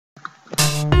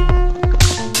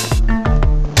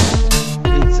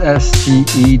It's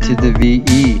STE to the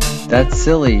VE. That's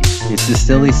SiLLy. It's the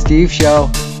SiLLy Steve Show.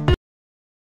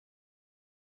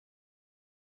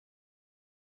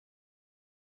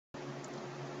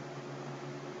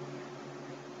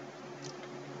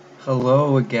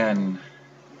 Hello again,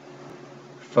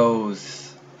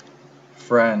 foes,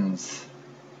 friends,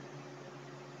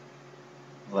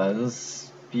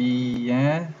 lesbians.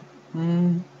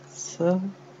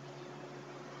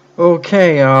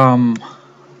 Okay,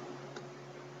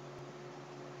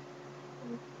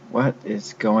 what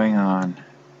is going on?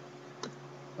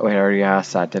 Oh wait, I already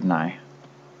asked that, didn't I?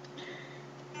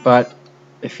 But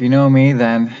if you know me,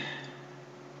 then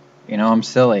you know I'm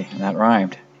SiLLy, and that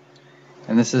rhymed.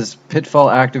 And this is Pitfall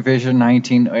Activision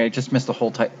 19. I just missed the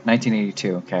whole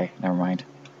 1982. Okay, never mind.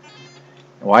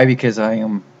 Why? Because I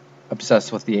am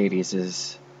obsessed with the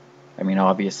 80s. I mean,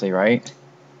 obviously, right?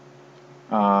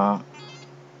 Wait,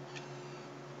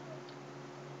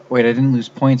 I didn't lose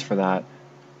points for that.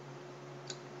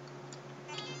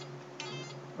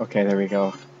 Okay, there we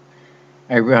go.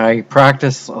 I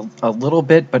practiced a little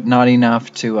bit, but not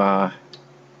enough to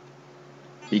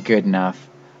be good enough.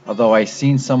 Although I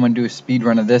seen someone do a speed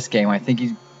run of this game, I think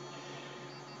he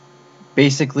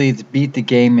basically to beat the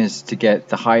game is to get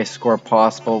the highest score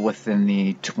possible within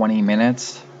the 20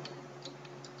 minutes.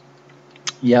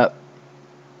 Yep.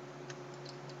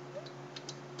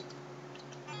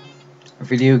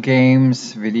 Video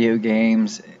games,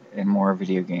 and more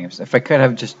video games. If I could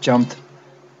have just jumped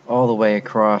all the way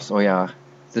across. Oh yeah,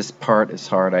 this part is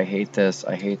hard. I hate this.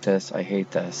 I hate this. I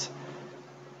hate this.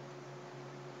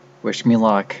 Wish me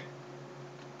luck.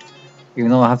 Even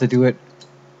though I'll have to do it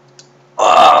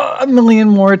a million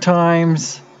more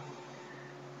times.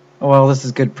 Oh well, this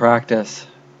is good practice.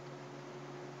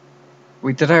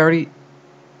 Wait, did I already...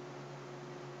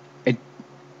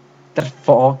 That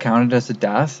fall counted as a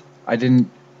death? I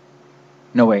didn't...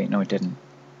 No, wait, no it didn't.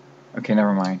 Okay,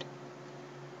 never mind.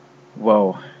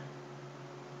 Whoa.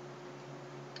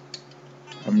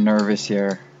 I'm nervous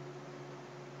here.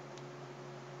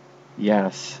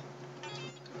 Yes.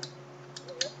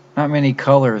 Not many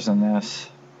colors in this.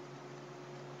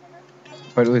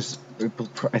 But it was,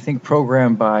 I think,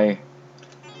 programmed by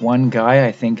one guy,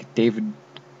 I think David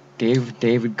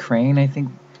Crane, I think.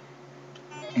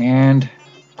 And,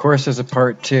 of course, there's a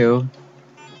part 2.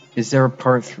 Is there a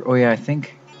part 3? Oh, yeah, I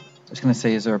think... I was going to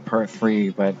say, is there a part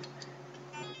 3? But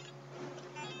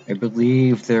I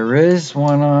believe there is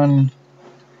one on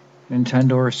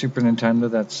Nintendo or Super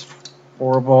Nintendo that's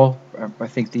horrible. I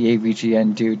think the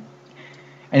AVGN dude.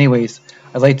 Anyways,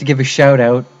 I'd like to give a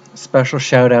shout-out, a special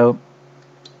shout-out,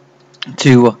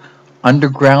 to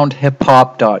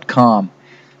undergroundhiphop.com.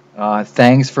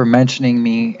 Thanks for mentioning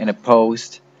me in a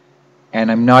post. And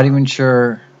I'm not even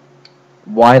sure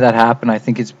why that happened. I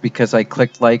think it's because I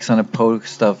clicked likes on a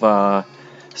post of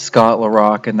Scott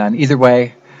LaRock. And then either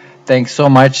way, thanks so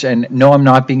much. And no, I'm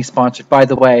not being sponsored. By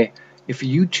the way, if a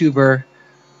YouTuber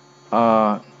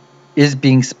is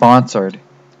being sponsored,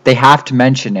 they have to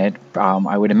mention it.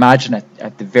 I would imagine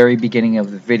at the very beginning of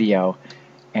the video.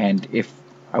 And if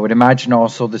I would imagine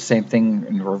also the same thing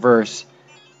in reverse.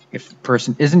 If a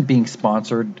person isn't being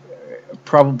sponsored,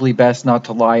 probably best not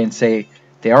to lie and say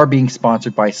they are being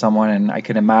sponsored by someone. And I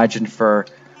can imagine for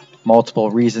multiple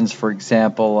reasons. For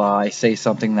example, I say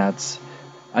something that's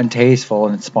untasteful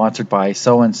and it's sponsored by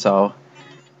so-and-so.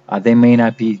 They may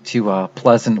not be too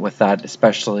pleasant with that,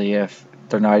 especially if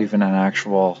they're not even an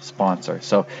actual sponsor.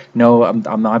 So no,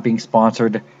 I'm not being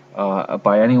sponsored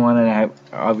by anyone, and I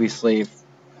obviously,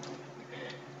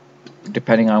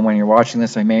 depending on when you're watching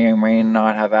this, I may or may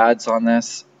not have ads on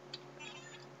this.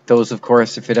 Those, of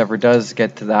course, if it ever does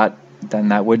get to that, then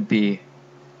that would be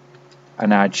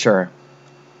an ad, sure.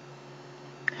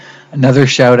 Another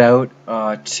shout out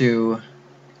to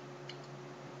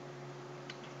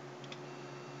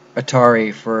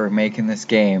Atari for making this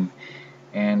game.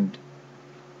 And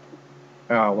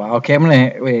oh wow, okay, I'm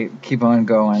gonna keep on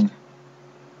going.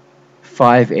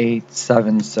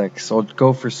 5876. So I'll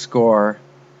go for score.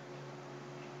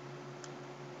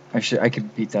 I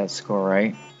could beat that score,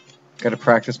 right? Gotta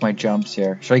practice my jumps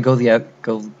here. Should I go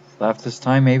left this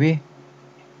time, maybe?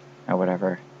 Oh,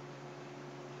 whatever.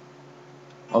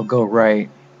 I'll go right.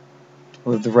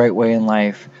 Live the right way in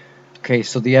life. Okay,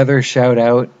 so the other shout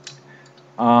out.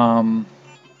 Who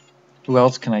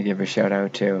else can I give a shout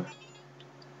out to?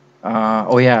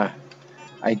 Oh yeah,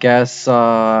 I guess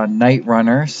Night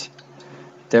Runners.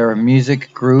 They're a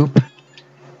music group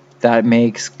that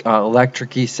makes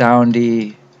electric-y,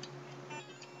 soundy,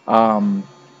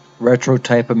 retro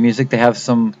type of music. They have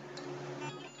some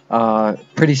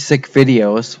pretty sick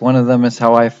videos. One of them is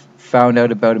how I found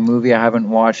out about a movie I haven't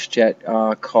watched yet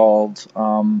called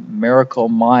Miracle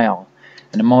Mile.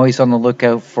 And I'm always on the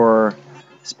lookout for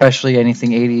especially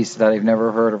anything 80s that I've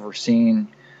never heard of or seen.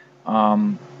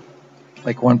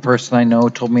 Like one person I know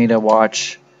told me to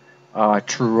watch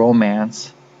True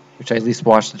Romance, which I at least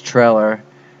watched the trailer.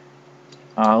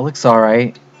 Looks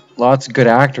alright. Lots of good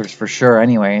actors for sure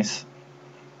anyways.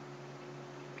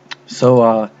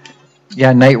 So,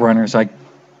 yeah, Night Runners. I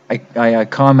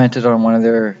commented on one of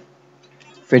their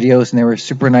videos and they were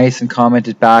super nice and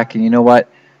commented back. And you know what?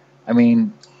 I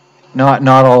mean, not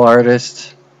all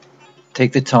artists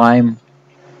take the time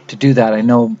to do that. I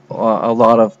know a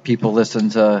lot of people listen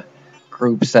to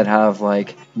groups that have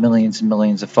like millions and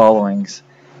millions of followings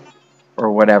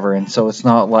or whatever, and so it's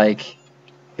not like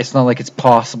it's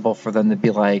possible for them to be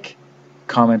like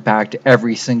comment back to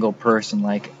every single person.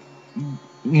 Like,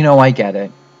 you know, I get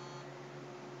it.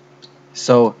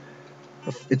 So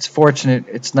it's fortunate,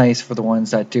 it's nice for the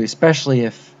ones that do, especially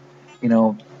if you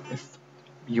know if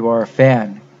you are a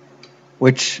fan,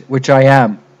 which I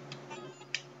am.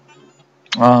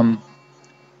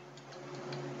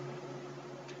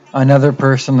 Another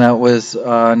person that was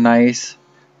nice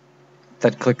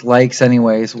that clicked likes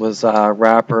anyways was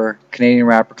Canadian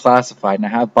rapper Classified, and I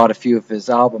have bought a few of his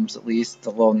albums at least,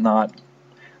 although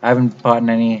I haven't bought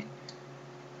any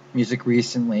music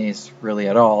recently really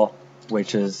at all,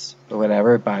 which is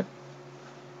whatever. But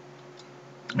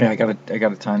yeah, I got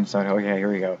a time. So oh yeah,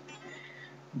 here we go.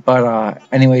 But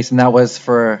anyways, and that was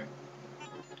for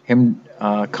him.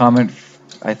 Comment.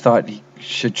 I thought he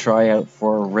should try out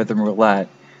for Rhythm Roulette,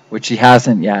 which he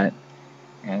hasn't yet,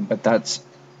 but that's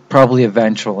probably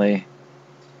eventually.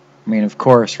 I mean, of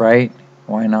course, right?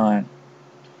 Why not?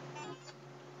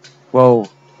 Whoa,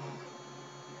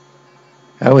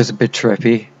 that was a bit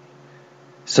trippy.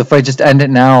 So if I just end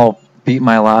it now, I'll beat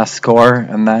my last score,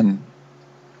 and then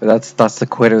that's the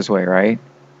quitter's way, right?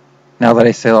 Now that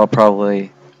I say, I'll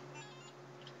probably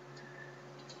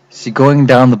see going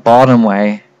down the bottom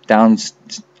way, down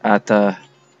at the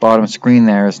bottom screen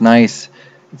there is nice.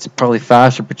 It's probably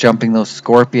faster, but jumping those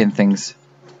scorpion things,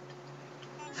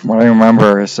 from what I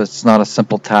remember, it's not a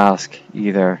simple task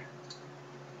either.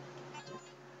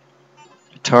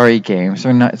 Atari games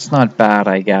are not. It's not bad,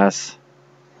 I guess.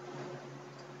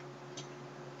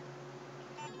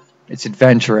 It's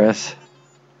adventurous.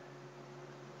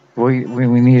 We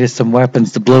needed some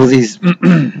weapons to blow these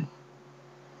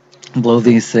blow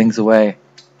these things away.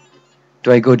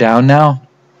 Do I go down now?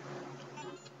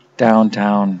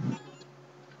 Downtown.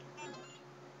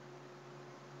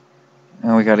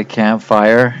 And we got a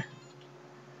campfire.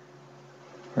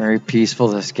 Very peaceful,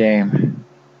 this game.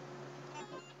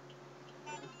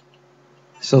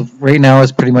 So right now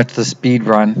is pretty much the speed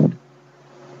run.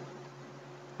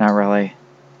 Not really.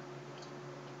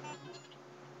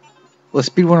 Well,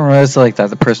 speed run was like that.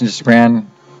 The person just ran,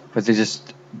 but they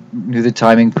just knew the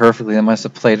timing perfectly. They must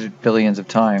have played it billions of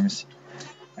times.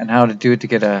 And how to do it to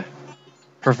get a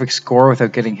perfect score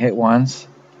without getting hit once.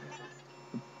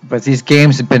 But these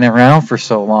games have been around for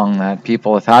so long that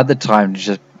people have had the time to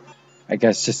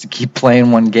just to keep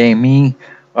playing one game. Me,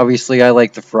 obviously, I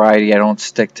like the variety. I don't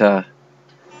stick to,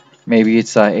 maybe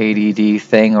it's a ADD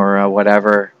thing or a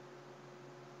whatever,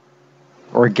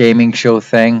 or a gaming show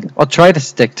thing. I'll try to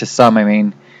stick to some, I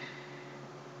mean,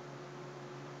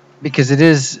 because it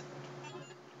is,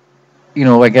 you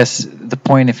know, I guess the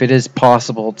point, if it is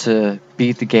possible to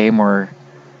beat the game or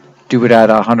do it at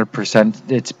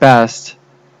 100% its best,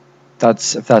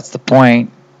 if that's the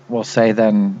point, we'll say,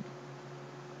 then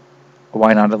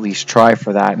why not at least try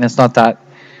for that? And it's not that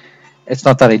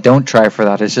I don't try for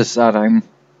that. It's just that I'm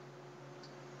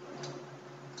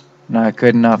not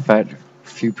good enough at a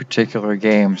few particular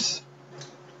games.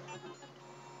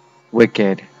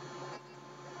 Wicked.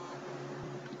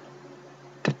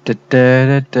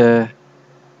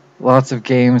 Lots of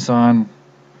games on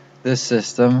this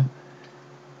system.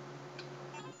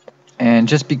 And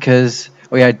just because,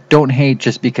 oh yeah, don't hate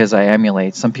just because I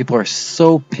emulate. Some people are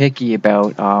so picky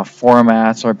about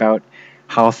formats or about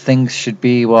how things should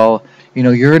be. Well, you know,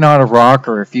 you're not a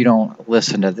rocker if you don't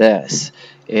listen to this.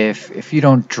 If you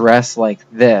don't dress like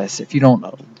this, if you don't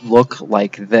look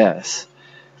like this.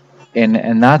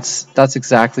 And that's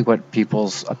exactly what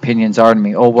people's opinions are to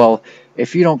me. Oh, well,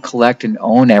 if you don't collect and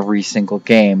own every single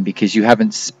game because you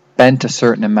haven't spent a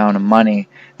certain amount of money,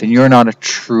 then you're not a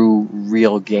true,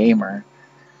 real gamer.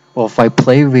 Well, if I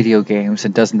play video games,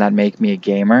 then doesn't that make me a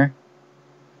gamer?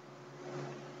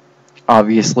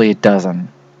 Obviously it doesn't.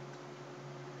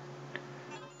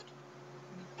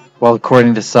 Well,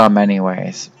 according to some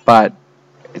anyways. But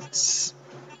it's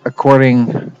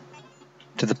according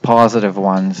to the positive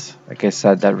ones, like I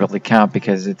said, that really count,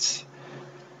 because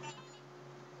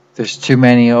there's too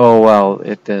many, oh well,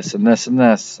 this and this and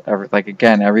this. Like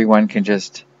again, everyone can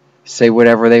just say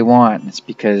whatever they want. It's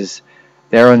because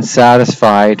they're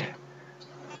unsatisfied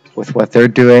with what they're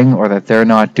doing, or that they're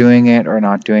not doing it, or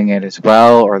not doing it as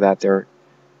well, or that they're...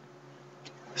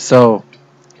 So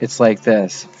it's like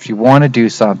this. If you want to do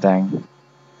something,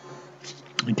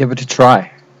 give it a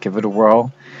try. Give it a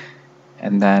whirl.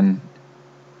 And then,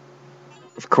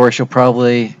 of course, you'll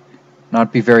probably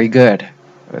not be very good.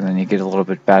 And then you get a little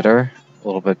bit better,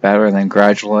 and then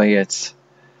gradually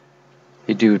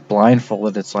you do it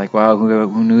blindfolded. It's like, wow,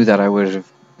 who knew that I would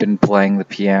have been playing the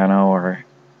piano or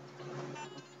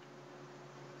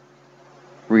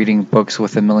reading books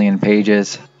with 1,000,000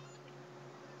 pages.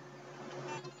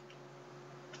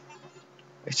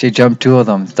 I say jump 2 of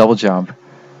them, double jump.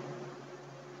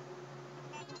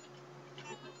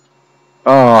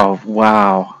 Oh,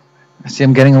 wow. See,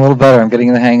 I'm getting a little better. I'm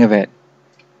getting the hang of it.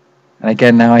 And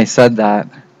again, now I said that,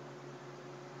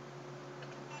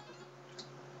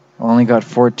 I only got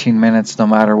 14 minutes no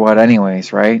matter what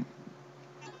anyways, right?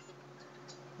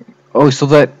 Oh, so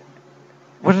that...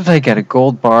 What did I get? A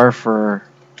gold bar for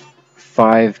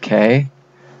 5K?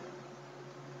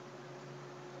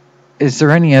 Is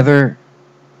there any other...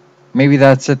 Maybe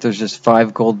that's it, there's just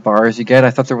 5 gold bars you get?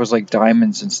 I thought there was like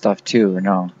diamonds and stuff too, or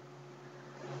no?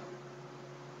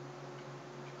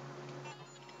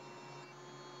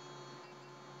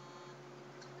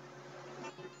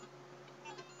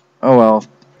 Oh well.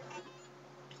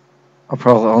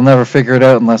 I'll never figure it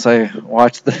out unless I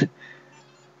watch the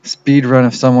speed run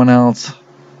of someone else.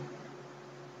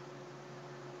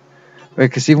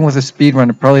 Because even with a speed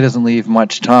run, it probably doesn't leave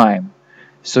much time.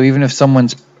 So even if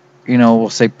someone's, we'll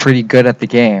say pretty good at the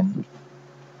game,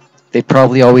 they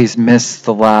probably always miss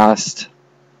the last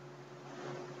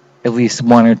at least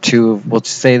 1 or 2. We'll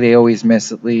say they always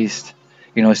miss at least,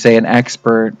 say an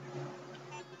expert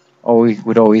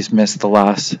would always miss the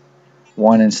last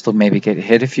 1 and still maybe get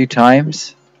hit a few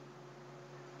times.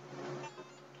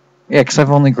 Yeah, because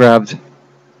I've only grabbed...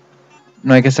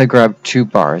 No, I guess I grabbed 2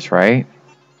 bars, right?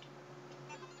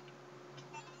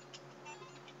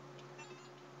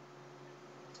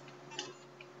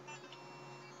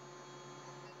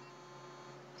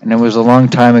 And it was a long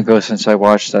time ago since I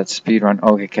watched that speedrun.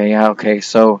 Okay, yeah, okay,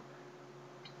 so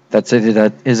that's it.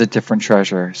 That is a different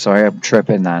treasure. So I am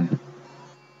tripping then.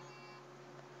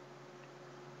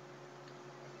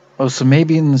 Oh, so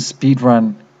maybe in the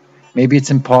speedrun, maybe it's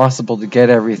impossible to get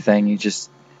everything. You just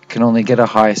can only get a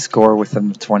high score within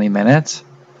the 20 minutes?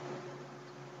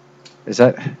 Is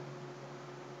that...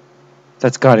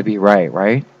 That's got to be right,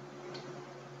 right?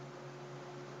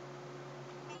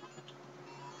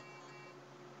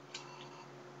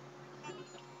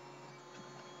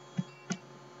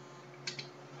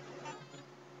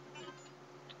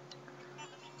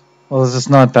 Well, this is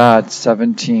not bad.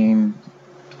 17K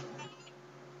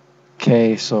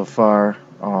so far.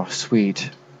 Oh,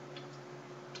 sweet.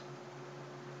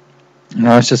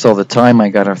 Now it's just all the time I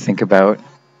gotta think about.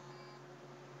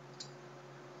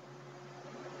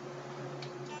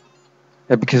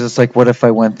 Yeah, because it's like, what if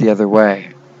I went the other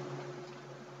way?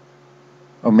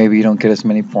 Or maybe you don't get as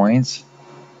many points.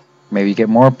 Maybe you get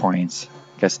more points.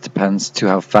 Guess it depends to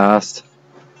how fast.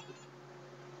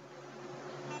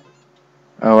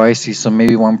 Oh, I see. So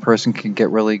maybe one person can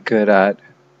get really good at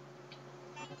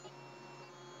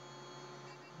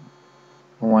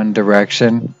one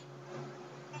direction.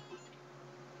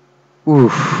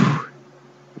 Oof.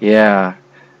 Yeah.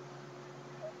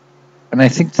 And I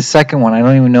think the second one, I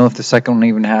don't even know if the second one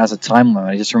even has a time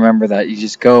limit. I just remember that you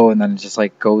just go and then it just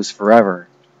like goes forever.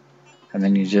 And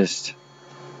then you just...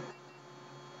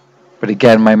 But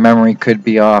again, my memory could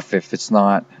be off if it's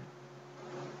not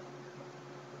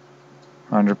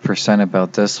 100%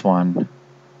 about this one.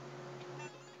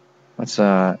 What's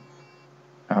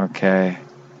okay.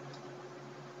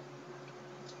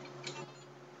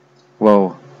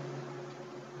 Whoa.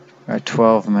 At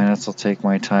 12 minutes, I'll take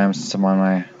my time since I'm on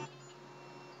my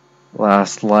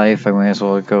last life. I may as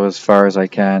well go as far as I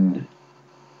can.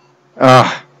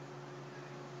 Ah.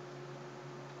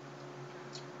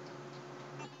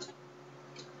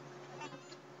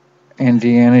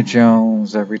 Indiana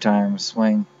Jones every time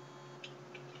swing.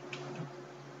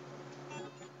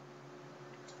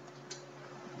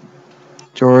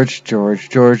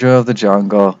 Georgia of the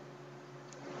jungle.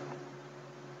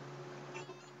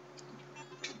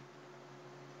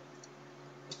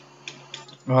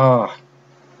 Oh.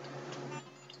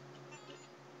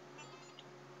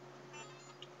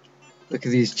 Look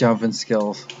at these jumping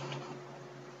skills.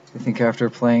 I think after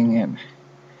playing it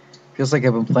Feels like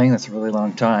I've been playing this a really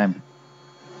long time.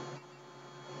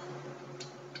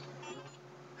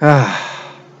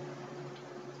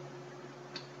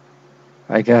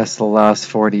 I guess the last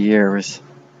 40 years.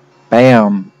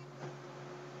 Bam!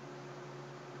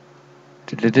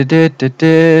 This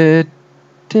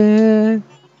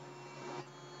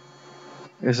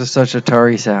is such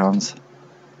Atari sounds.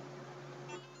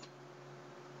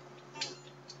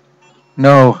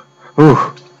 No!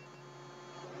 Ooh!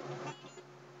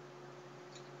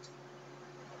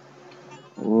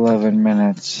 11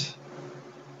 minutes.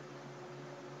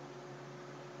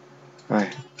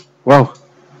 Right. Whoa!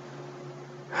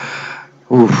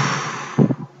 Oof.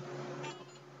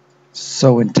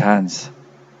 So intense.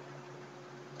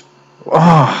 Oh!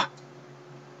 I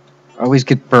always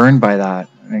get burned by that.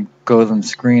 And go to the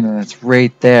screen and it's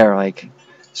right there. Like,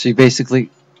 so you basically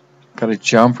gotta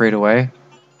jump right away.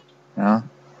 No?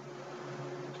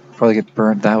 Probably get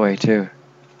burned that way too.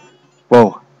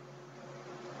 Whoa.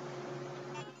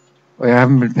 Wait, I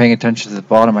haven't been paying attention to the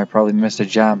bottom. I probably missed a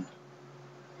gem.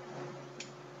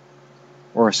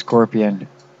 Or a scorpion.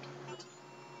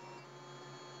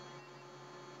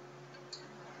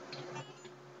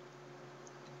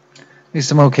 At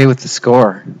least I'm okay with the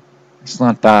score. It's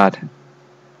not bad.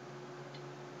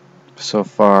 So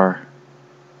far.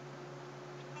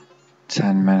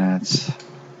 10 minutes.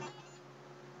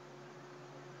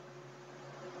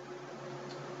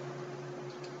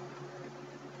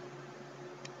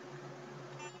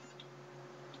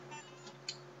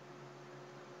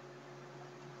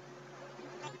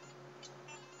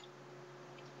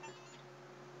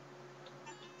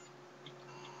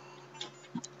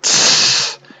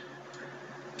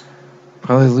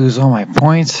 Probably lose all my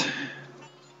points.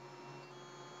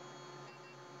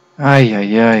 Ay,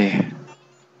 ay, ay.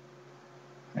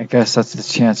 I guess that's the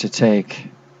chance you take.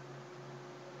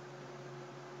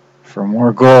 For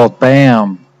more gold.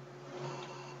 Bam!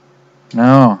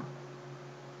 No.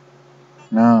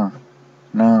 No.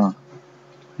 No.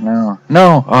 No.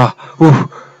 No! Ah! Ooh!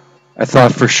 I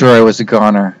thought for sure I was a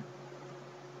goner.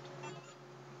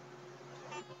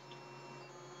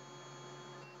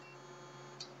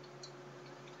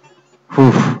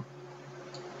 Whew.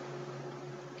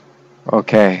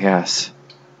 Okay, yes.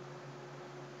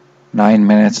 9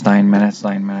 minutes, 9 minutes,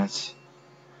 9 minutes.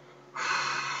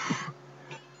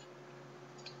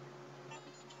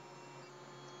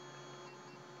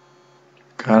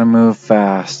 Gotta move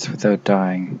fast without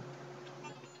dying.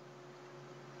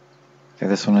 Okay,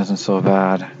 this one isn't so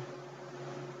bad.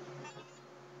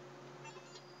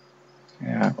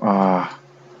 Yeah,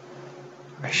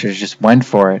 I should have just went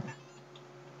for it.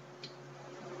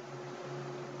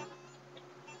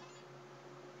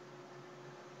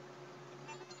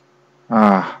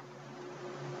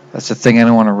 That's the thing, I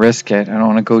don't want to risk it. I don't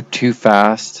want to go too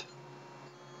fast.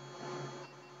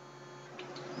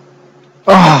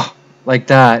 Like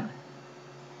that.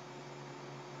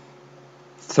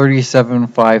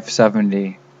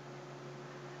 37,570.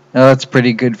 Now that's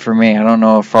pretty good for me. I don't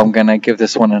know if I'm gonna give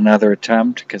this one another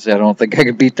attempt because I don't think I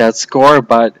could beat that score,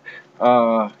 but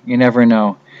you never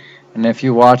know. And if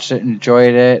you watched it,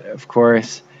 enjoyed it, of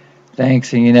course,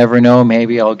 thanks. And you never know,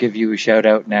 maybe I'll give you a shout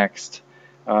out next.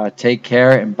 Take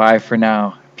care and bye for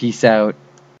now. Peace out.